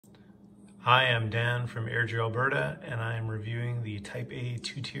Hi, I'm Dan from Airdrie, Alberta, and I am reviewing the Type A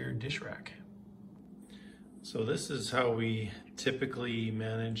 2-tier dish rack. So this is how we typically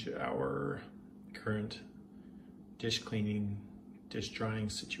manage our current dish cleaning, dish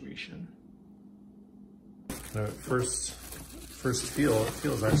drying situation. Now at first feel, it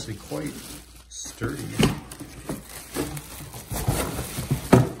feels actually quite sturdy.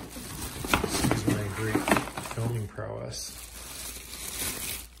 Excuse my great filming prowess.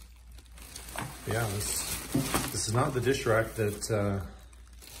 Yeah, this is not the dish rack that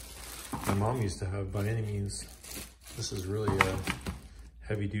my mom used to have by any means. This is really a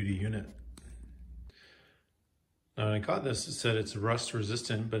heavy duty unit. Now when I got this, it said it's rust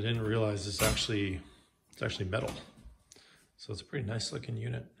resistant, but I didn't realize it's actually metal. So it's a pretty nice looking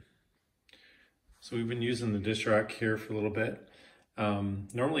unit. So we've been using the dish rack here for a little bit.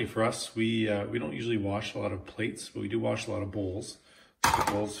 Normally for us, we don't usually wash a lot of plates, but we do wash a lot of bowls.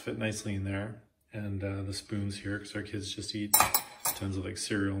 The bowls fit nicely in there. And the spoons here, because our kids just eat tons of like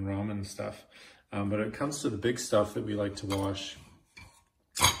cereal and ramen and stuff. But when it comes to the big stuff that we like to wash,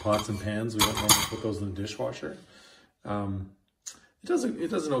 pots and pans, we don't normally put those in the dishwasher. It does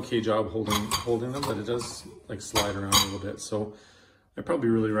an okay job holding them, but it does like slide around a little bit. So I probably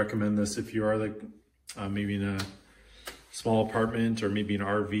really recommend this if you are like maybe in a small apartment or maybe an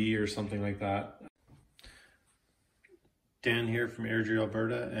RV or something like that. Dan here from Airdrie,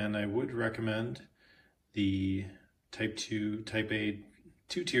 Alberta, and I would recommend the Type A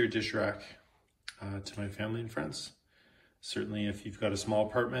 2-tier dish rack to my family and friends. Certainly if you've got a small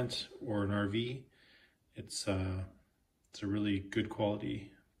apartment or an RV, it's a really good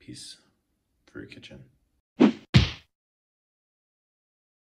quality piece for your kitchen.